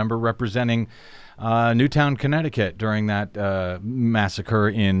House member representing Newtown, Connecticut during that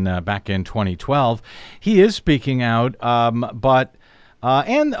massacre back in 2012. He is speaking out, but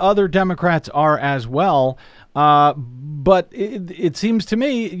and other Democrats are as well. But it seems to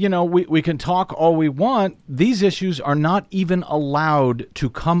me, we can talk all we want. These issues are not even allowed to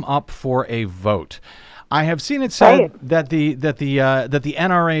come up for a vote. I have seen it said that the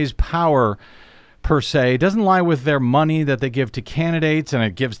NRA's power per se doesn't lie with their money that they give to candidates, and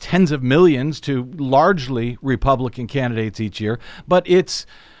it gives tens of millions to largely Republican candidates each year, but it's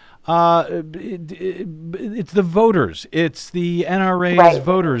the voters. It's the NRA's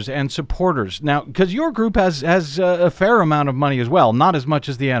voters and supporters. Now, because your group has a fair amount of money as well, not as much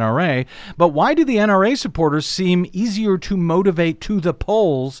as the NRA, but why do the NRA supporters seem easier to motivate to the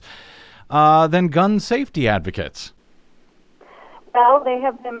polls than gun safety advocates? Well, they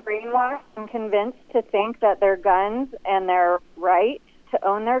have been brainwashed and convinced to think that their guns and their right to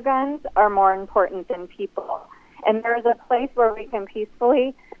own their guns are more important than people. And there is a place where we can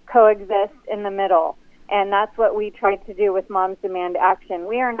peacefully coexist in the middle. And that's what we tried to do with Moms Demand Action.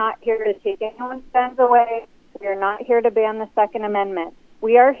 We are not here to take anyone's guns away. We are not here to ban the Second Amendment.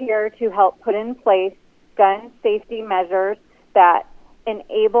 We are here to help put in place gun safety measures that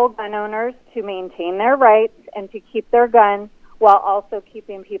enable gun owners to maintain their rights and to keep their guns while also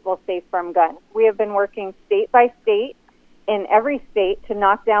keeping people safe from guns. We have been working state by state in every state to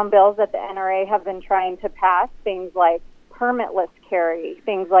knock down bills that the NRA have been trying to pass, things like permitless carry,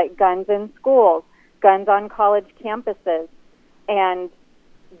 things like guns in schools, guns on college campuses, and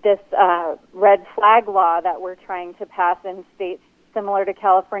this red flag law that we're trying to pass in states similar to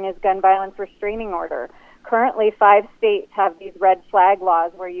California's gun violence restraining order. Currently, 5 states have these red flag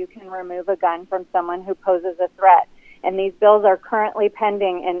laws where you can remove a gun from someone who poses a threat. And these bills are currently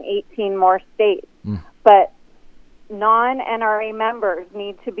pending in 18 more states. But non-NRA members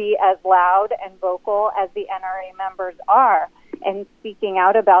need to be as loud and vocal as the NRA members are in speaking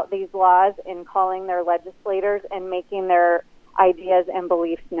out about these laws and calling their legislators and making their ideas and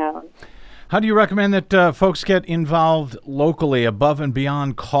beliefs known. How do you recommend that folks get involved locally, above and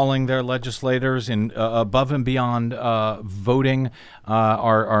beyond calling their legislators, and above and beyond voting?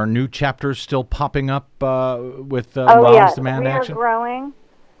 Are new chapters still popping up with Moms Demand Action? We are growing.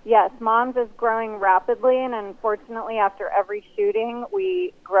 Yes, Moms is growing rapidly, and unfortunately, after every shooting,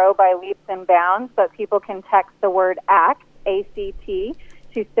 we grow by leaps and bounds. But people can text the word ACT, A-C-T,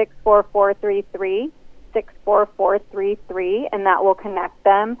 to 64433, 64433, and that will connect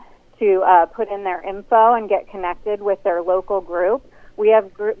them to put in their info and get connected with their local group. We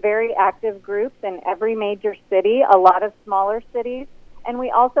have very active groups in every major city, a lot of smaller cities, and we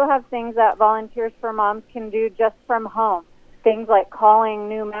also have things that Volunteers for Moms can do just from home, things like calling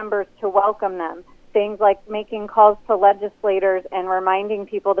new members to welcome them, things like making calls to legislators and reminding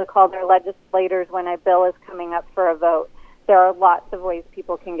people to call their legislators when a bill is coming up for a vote. there are lots of ways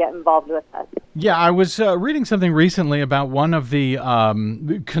people can get involved with us. Yeah, I was reading something recently about one of the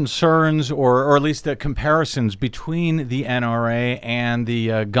concerns, or at least the comparisons between the NRA and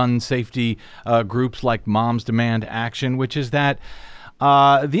the gun safety groups like Moms Demand Action, which is that the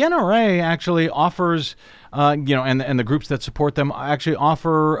NRA actually offers, and the groups that support them actually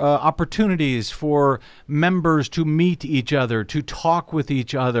offer opportunities for members to meet each other, to talk with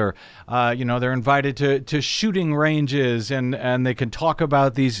each other. They're invited to shooting ranges, and they can talk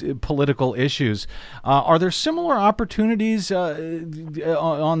about these political issues. Are there similar opportunities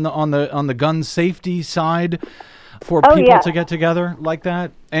on the gun safety side for people to get together like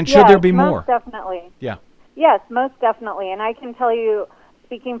that? And should there be more? Most definitely. Yeah. Yes, most definitely. And I can tell you,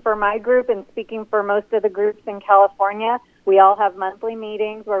 speaking for my group and speaking for most of the groups in California, we all have monthly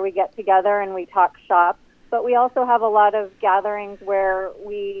meetings where we get together and we talk shop. But we also have a lot of gatherings where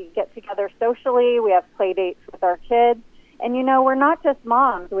we get together socially. We have play dates with our kids. And, we're not just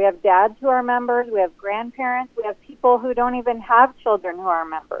moms. We have dads who are members. We have grandparents. We have people who don't even have children who are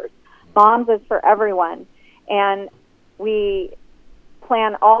members. Moms is for everyone. And we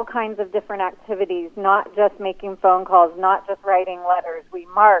plan all kinds of different activities, not just making phone calls, not just writing letters. We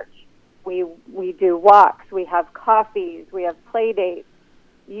march, we do walks, we have coffees, we have play dates.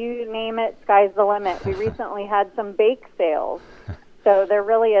 You name it, sky's the limit. We recently had some bake sales. So there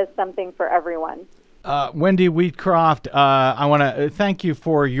really is something for everyone. Wendy Wheatcroft, I want to thank you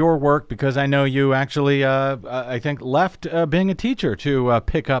for your work, because I know you actually, I think, left being a teacher to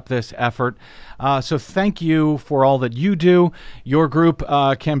pick up this effort. So thank you for all that you do. Your group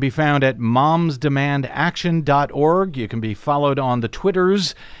can be found at momsdemandaction.org. You can be followed on the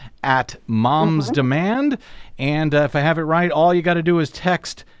Twitters at momsdemand. And if I have it right, all you got to do is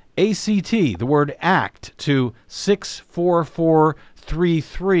text ACT, the word ACT, to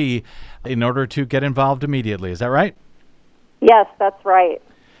 64433 in order to get involved immediately. Is that right? Yes, that's right.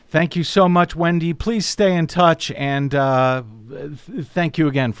 Thank you so much, Wendy. Please stay in touch, and thank you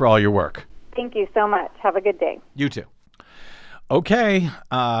again for all your work. Thank you so much. Have a good day. You too. Okay,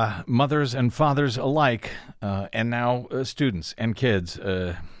 mothers and fathers alike, and now students and kids,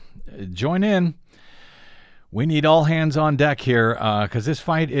 join in. We need all hands on deck here, because this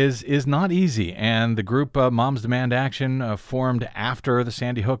fight is not easy. And the group Moms Demand Action formed after the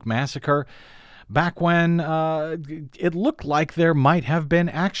Sandy Hook massacre, back when it looked like there might have been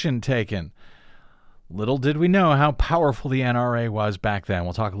action taken. Little did we know how powerful the NRA was back then.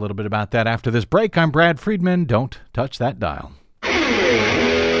 We'll talk a little bit about that after this break. I'm Brad Friedman. Don't touch that dial.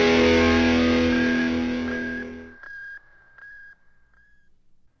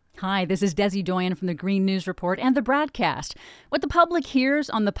 Hi, this is Desi Doyen from the Green News Report and the BradCast. What the public hears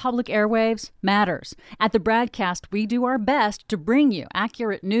on the public airwaves matters. At the BradCast, we do our best to bring you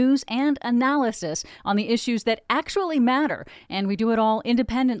accurate news and analysis on the issues that actually matter, and we do it all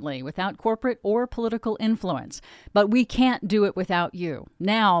independently, without corporate or political influence. But we can't do it without you,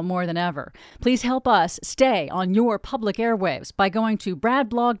 now more than ever. Please help us stay on your public airwaves by going to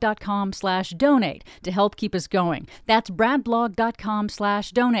bradblog.com/donate to help keep us going. That's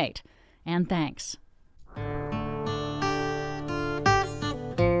bradblog.com/donate. And thanks.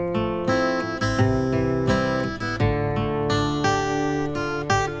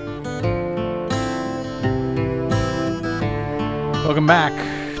 Welcome back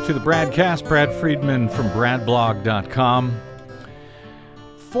to the BradCast. Brad Friedman from bradblog.com.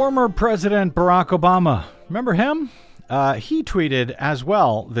 Former President Barack Obama, remember him? He tweeted as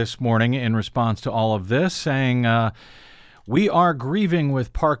well this morning in response to all of this, saying, we are grieving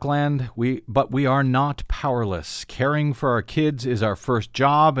with Parkland, but we are not powerless. Caring for our kids is our first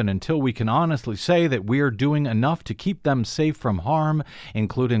job, and until we can honestly say that we are doing enough to keep them safe from harm,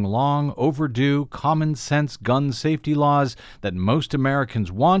 including long overdue common sense gun safety laws that most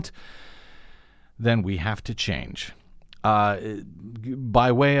Americans want, then we have to change.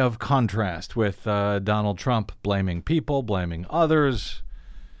 By way of contrast with Donald Trump blaming people, blaming others,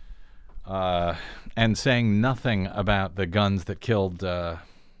 and saying nothing about the guns that killed,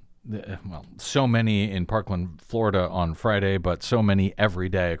 so many in Parkland, Florida on Friday, but so many every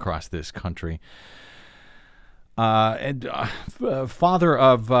day across this country. Father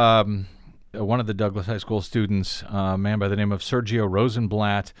of one of the Douglas High School students, a man by the name of Sergio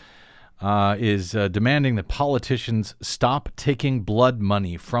Rosenblatt, is demanding that politicians stop taking blood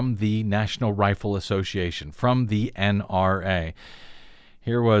money from the National Rifle Association, from the NRA.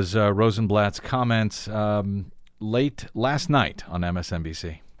 Here was Rosenblatt's comments late last night on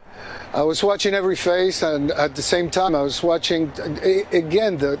MSNBC. I was watching every face, and at the same time, I was watching,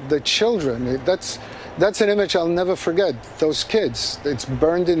 again, the children. That's an image I'll never forget. Those kids, it's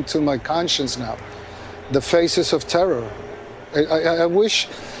burned into my conscience now. The faces of terror. I wish,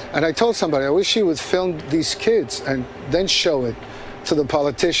 and I told somebody, I wish he would film these kids and then show it to the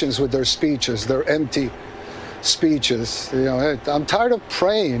politicians with their speeches, their empty speeches. I'm tired of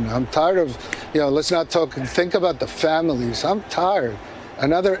praying. I'm tired of, let's not talk, think about the families. I'm tired.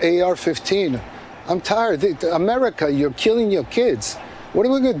 Another AR-15. I'm tired. America, you're killing your kids. What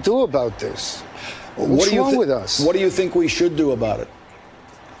are we going to do about this? What's wrong with us? What do you think we should do about it?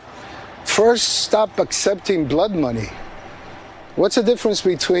 First, stop accepting blood money. What's the difference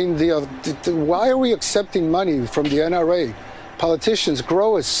between why are we accepting money from the NRA? Politicians,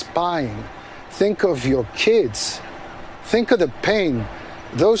 grow a spine. Think of your kids. Think of the pain.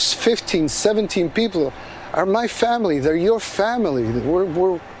 Those 15, 17 people are my family. They're your family.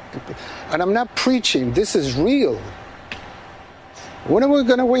 And I'm not preaching. This is real. When are we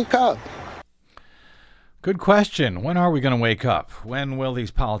going to wake up? Good question. When are we going to wake up? When will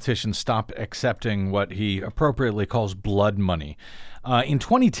these politicians stop accepting what he appropriately calls blood money? In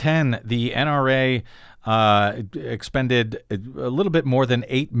 2010, the NRA expended a little bit more than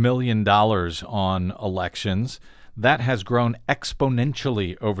 $8 million on elections. That has grown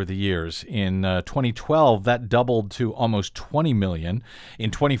exponentially over the years. In 2012, that doubled to almost $20 million.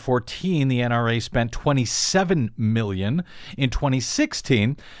 In 2014, the NRA spent $27 million. In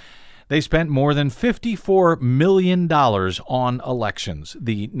 2016, they spent more than $54 million on elections,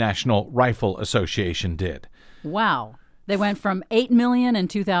 the National Rifle Association did. Wow. They went from $8 million in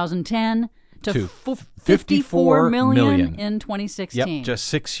 2010 to $54 million in 2016. Yep, just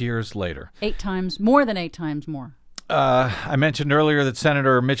 6 years later. More than 8 times more. I mentioned earlier that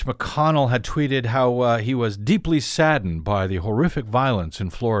Senator Mitch McConnell had tweeted how he was deeply saddened by the horrific violence in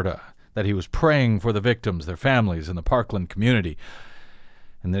Florida, that he was praying for the victims, their families, and the Parkland community,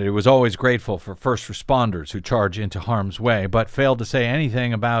 and that he was always grateful for first responders who charge into harm's way, but failed to say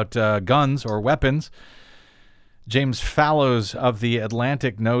anything about guns or weapons. James Fallows of The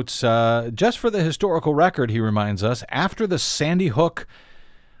Atlantic notes, just for the historical record, he reminds us, after the Sandy Hook,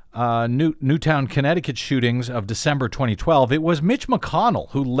 Newtown, Connecticut shootings of December 2012, it was Mitch McConnell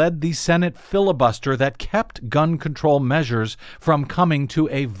who led the Senate filibuster that kept gun control measures from coming to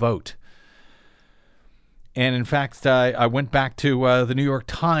a vote. And in fact, I went back to the New York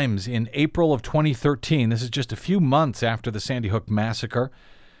Times in April of 2013. This is just a few months after the Sandy Hook massacre.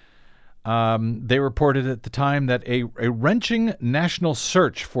 They reported at the time that a wrenching national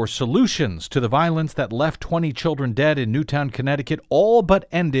search for solutions to the violence that left 20 children dead in Newtown, Connecticut, all but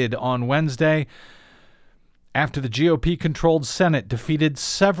ended on Wednesday after the GOP-controlled Senate defeated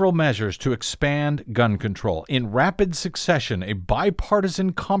several measures to expand gun control. In rapid succession, a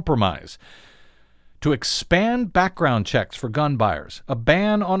bipartisan compromise to expand background checks for gun buyers, a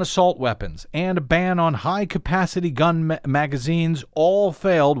ban on assault weapons, and a ban on high-capacity gun magazines all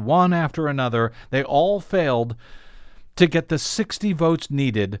failed one after another. They all failed to get the 60 votes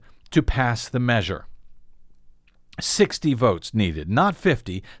needed to pass the measure. 60 votes needed, not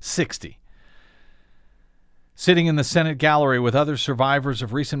 50, 60. Sitting in the Senate gallery with other survivors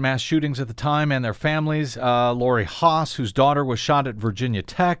of recent mass shootings at the time and their families, Lori Haas, whose daughter was shot at Virginia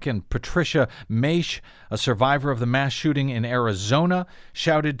Tech, and Patricia Maish, a survivor of the mass shooting in Arizona,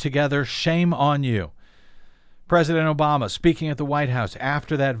 shouted together, "Shame on you." President Obama, speaking at the White House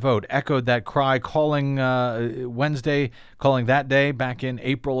after that vote, echoed that cry, calling that day back in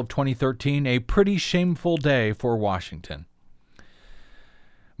April of 2013 a pretty shameful day for Washington.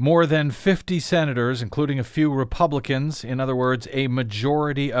 More than 50 senators, including a few Republicans, in other words, a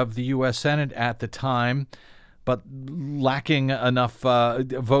majority of the U.S. Senate at the time, but lacking enough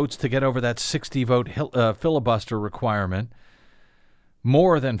votes to get over that 60-vote filibuster requirement,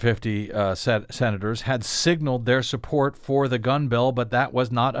 more than 50 senators had signaled their support for the gun bill, but that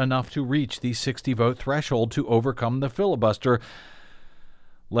was not enough to reach the 60-vote threshold to overcome the filibuster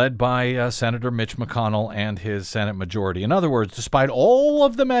led by Senator Mitch McConnell and his Senate majority. In other words, despite all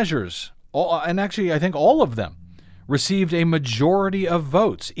of the measures, and actually I think all of them, received a majority of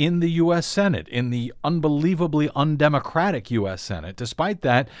votes in the U.S. Senate, in the unbelievably undemocratic U.S. Senate. Despite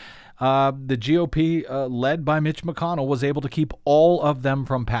that, the GOP, led by Mitch McConnell, was able to keep all of them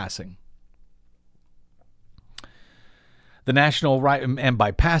from passing. The national right, and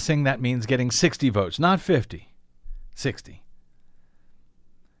by passing, that means getting 60 votes, not 50, 60.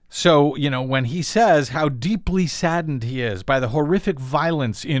 So, when he says how deeply saddened he is by the horrific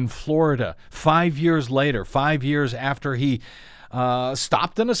violence in Florida 5 years later, 5 years after he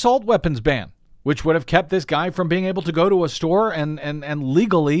stopped an assault weapons ban, which would have kept this guy from being able to go to a store and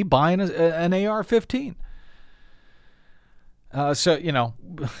legally buy an AR-15.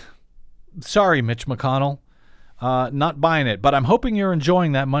 Sorry, Mitch McConnell, not buying it. But I'm hoping you're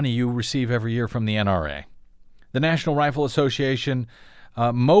enjoying that money you receive every year from the NRA. The National Rifle Association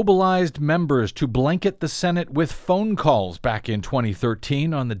mobilized members to blanket the Senate with phone calls back in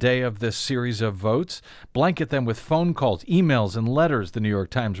 2013 on the day of this series of votes. Blanket them with phone calls, emails, and letters, the New York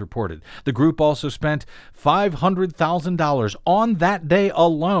Times reported. The group also spent $500,000 on that day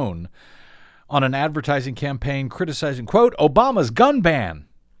alone on an advertising campaign criticizing, quote, Obama's gun ban.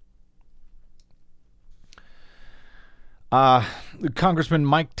 Congressman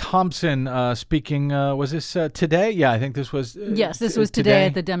Mike Thompson speaking, was this today? Yeah, I think this was... yes, this was today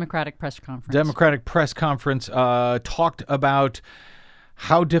at the Democratic press conference. Democratic press conference talked about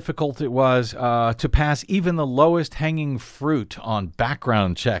how difficult it was to pass even the lowest hanging fruit on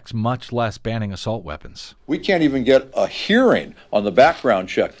background checks, much less banning assault weapons. We can't even get a hearing on the background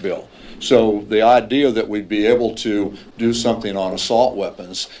check bill. So the idea that we'd be able to do something on assault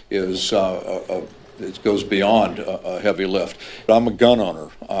weapons is it goes beyond a heavy lift. I'm a gun owner.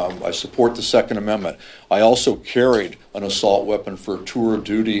 I support the Second Amendment. I also carried an assault weapon for tour of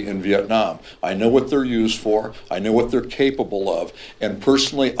duty in Vietnam. I know what they're used for. I know what they're capable of. And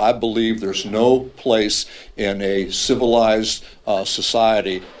personally, I believe there's no place in a civilized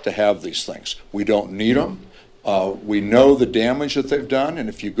society to have these things. We don't need them. We know the damage that they've done, and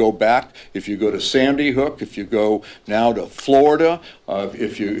if you go back, if you go to Sandy Hook, if you go now to Florida,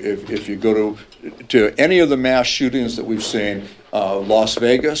 if you go to any of the mass shootings that we've seen, Las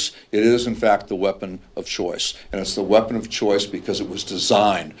Vegas, it is in fact the weapon of choice, and it's the weapon of choice because it was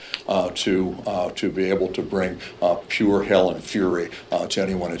designed to be able to bring pure hell and fury to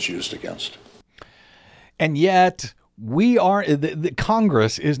anyone it's used against. And yet, the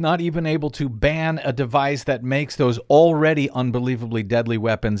Congress is not even able to ban a device that makes those already unbelievably deadly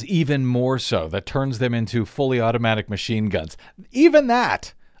weapons even more so, that turns them into fully automatic machine guns. Even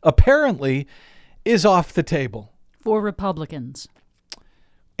that, apparently, is off the table. For Republicans.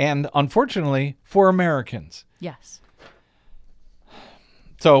 And unfortunately, for Americans. Yes.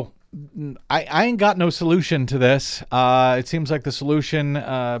 So I ain't got no solution to this. It seems like the solution,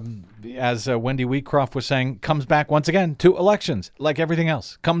 as Wendy Wheatcroft was saying, comes back once again to elections, like everything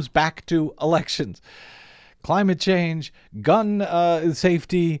else. Comes back to elections. Climate change, gun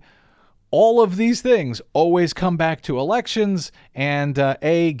safety, all of these things always come back to elections and,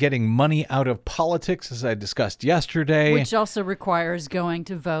 getting money out of politics, as I discussed yesterday. Which also requires going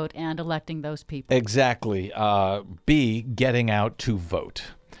to vote and electing those people. Exactly. B, getting out to vote.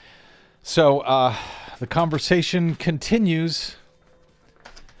 So the conversation continues,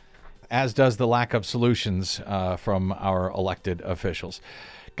 as does the lack of solutions from our elected officials.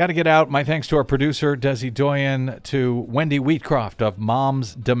 Got to get out. My thanks to our producer, Desi Doyen, to Wendy Wheatcroft of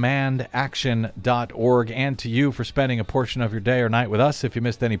momsdemandaction.org, and to you for spending a portion of your day or night with us. If you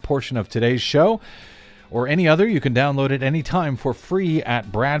missed any portion of today's show or any other, you can download it anytime for free at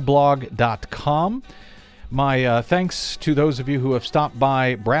bradblog.com. My thanks to those of you who have stopped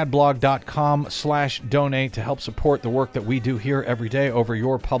by bradblog.com/donate to help support the work that we do here every day over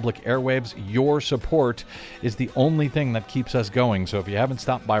your public airwaves. Your support is the only thing that keeps us going. So if you haven't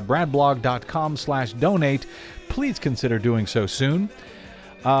stopped by bradblog.com/donate, please consider doing so soon.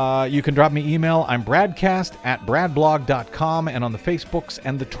 You can drop me email. I'm bradcast@bradblog.com, and on the Facebooks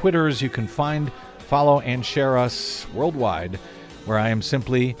and the Twitters, you can find, follow, and share us worldwide, where I am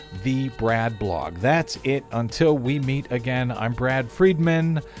simply the Brad Blog. That's it. Until we meet again, I'm Brad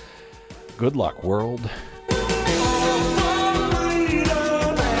Friedman. Good luck, world.